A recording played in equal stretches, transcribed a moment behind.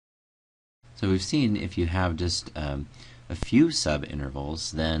So we've seen if you have just a few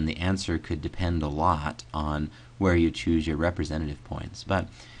subintervals, then the answer could depend a lot on where you choose your representative points. But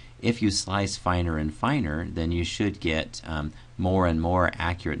if you slice finer and finer, then you should get more and more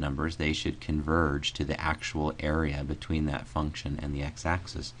accurate numbers. They should converge to the actual area between that function and the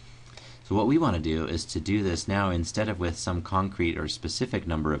x-axis. So what we want to do is to do this now, instead of with some concrete or specific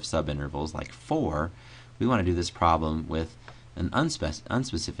number of subintervals like 4, we want to do this problem with an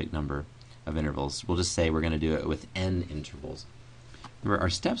unspecific number of intervals. We'll just say we're going to do it with n intervals. Our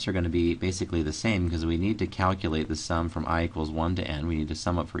steps are going to be basically the same because we need to calculate the sum from I equals 1 to n. We need to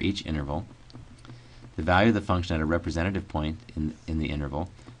sum up for each interval the value of the function at a representative point in the interval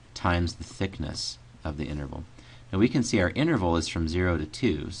times the thickness of the interval. Now we can see our interval is from 0 to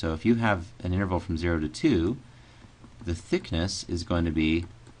 2. So if you have an interval from 0 to 2, the thickness is going to be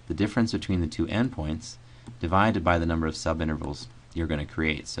the difference between the two endpoints divided by the number of subintervals you're going to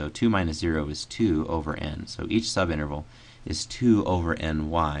create. So 2 minus 0 is 2 over n. So each subinterval is 2 over n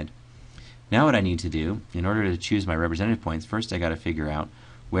wide. Now what I need to do, in order to choose my representative points, first I got to figure out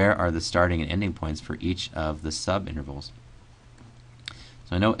where are the starting and ending points for each of the subintervals.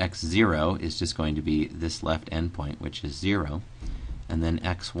 So I know x0 is just going to be this left endpoint, which is 0. And then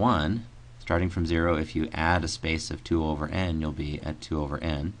x1, starting from 0, if you add a space of 2 over n, you'll be at 2 over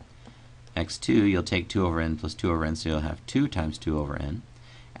n. x2, you'll take 2 over n plus 2 over n, so you'll have 2 times 2 over n.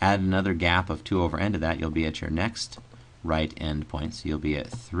 Add another gap of 2 over n to that, you'll be at your next right end point, so you'll be at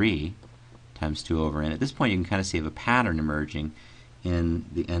 3 times 2 over n. At this point you can kind of see a pattern emerging in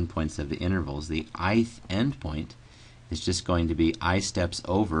the endpoints of the intervals. The ith endpoint is just going to be I steps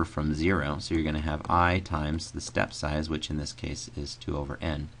over from 0, so you're going to have I times the step size, which in this case is 2 over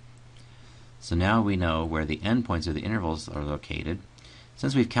n. So now we know where the endpoints of the intervals are located.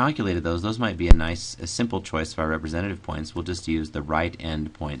 Since we've calculated those might be a simple choice for our representative points. We'll just use the right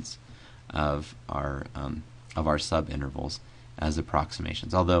end points of our subintervals as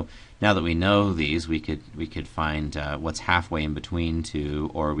approximations. Although now that we know these, we could find what's halfway in between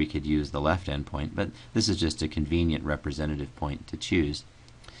two, or we could use the left end point. But this is just a convenient representative point to choose.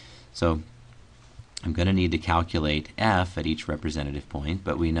 So I'm going to need to calculate f at each representative point,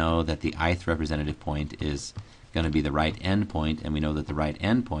 but we know that the ith representative point is going to be the right end point, and we know that the right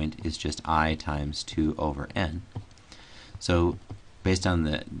end point is just I times 2 over n. So based on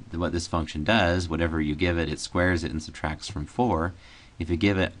what this function does, whatever you give it, it squares it and subtracts from 4. If you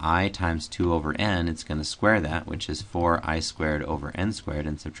give it I times 2 over n, it's going to square that, which is 4i squared over n squared,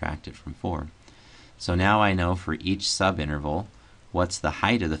 and subtract it from 4. So now I know for each subinterval what's the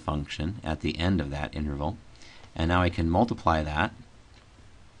height of the function at the end of that interval, and now I can multiply that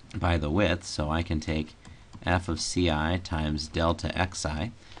by the width, so I can take f of ci times delta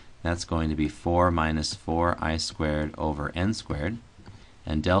xi. That's going to be 4 minus 4i squared over n squared.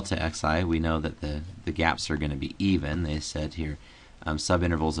 And delta xi, we know that the gaps are going to be even. They said here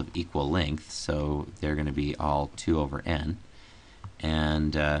subintervals of equal length, so they're going to be all 2 over n.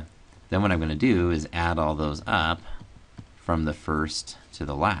 And then what I'm going to do is add all those up from the first to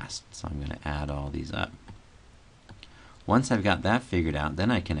the last. So I'm going to add all these up. Once I've got that figured out,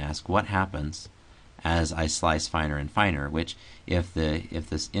 then I can ask what happens as I slice finer and finer, which if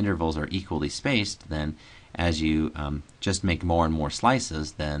the intervals are equally spaced, then as you just make more and more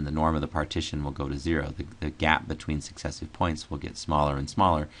slices, then the norm of the partition will go to 0. The gap between successive points will get smaller and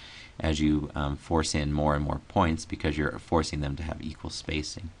smaller as you force in more and more points, because you're forcing them to have equal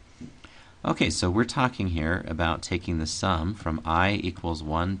spacing. Okay, so we're talking here about taking the sum from I equals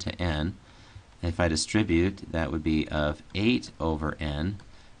 1 to n. If I distribute, that would be of 8 over n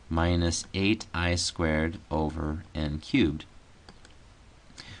minus 8i squared over n cubed.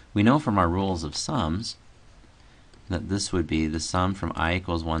 We know from our rules of sums that this would be the sum from I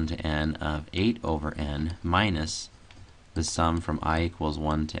equals 1 to n of 8 over n minus the sum from I equals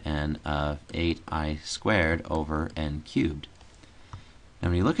 1 to n of 8i squared over n cubed. Now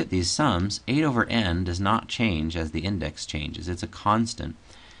when you look at these sums, 8 over n does not change as the index changes. It's a constant.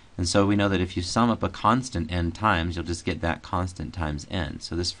 And so we know that if you sum up a constant n times, you'll just get that constant times n.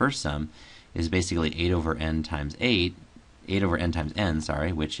 So this first sum is basically 8 over n times 8 over n times n,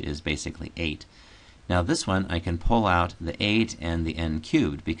 sorry, which is basically 8. Now this one, I can pull out the 8 and the n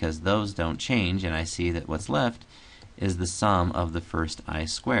cubed, because those don't change, and I see that what's left is the sum of the first I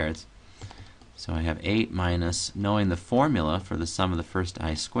squareds. So I have 8 minus, knowing the formula for the sum of the first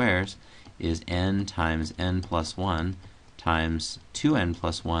I squares is n times n plus 1 times 2n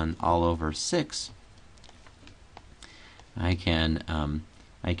plus 1 all over 6. I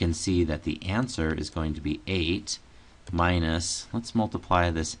can see that the answer is going to be 8 minus, let's multiply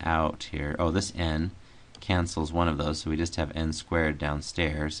this out here. Oh, this n cancels one of those, so we just have n squared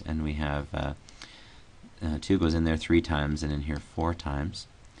downstairs, and we have 2 goes in there 3 times and in here 4 times.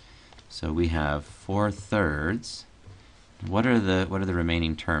 So we have 4/3. What are the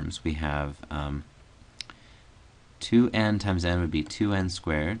remaining terms? We have 2n times n would be 2n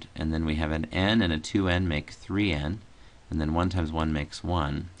squared, and then we have an n and a 2n make 3n, and then 1 times 1 makes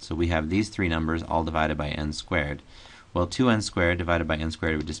 1. So we have these 3 numbers all divided by n squared. Well, 2n squared divided by n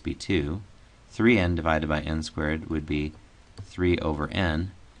squared would just be 2. 3n divided by n squared would be 3 over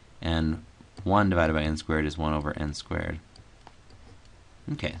n, and 1 divided by n squared is 1 over n squared.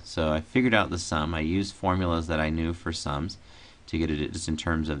 Okay, so I figured out the sum. I used formulas that I knew for sums to get it just in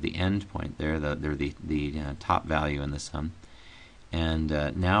terms of the end point there. They're the top value in the sum. And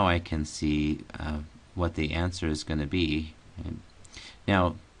now I can see what the answer is going to be.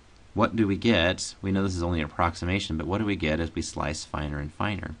 Now, what do we get? We know this is only an approximation, but what do we get as we slice finer and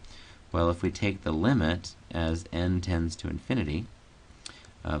finer? Well, if we take the limit as n tends to infinity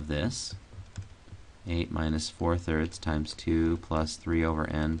of this, 8 minus 4/3 times 2 plus 3 over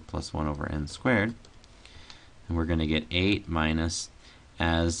n plus 1 over n squared, and we're going to get 8 minus,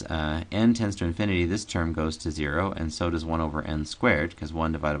 as n tends to infinity, this term goes to 0, and so does 1 over n squared, because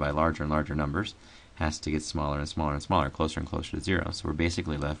 1 divided by larger and larger numbers has to get smaller and smaller and smaller, closer and closer to 0. So we're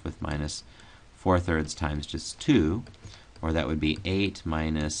basically left with minus 4/3 times just 2, or that would be 8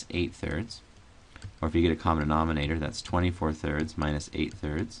 minus 8/3. Or if you get a common denominator, that's 24/3 minus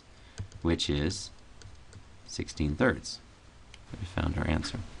 8/3, which is 16/3. We found our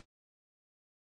answer.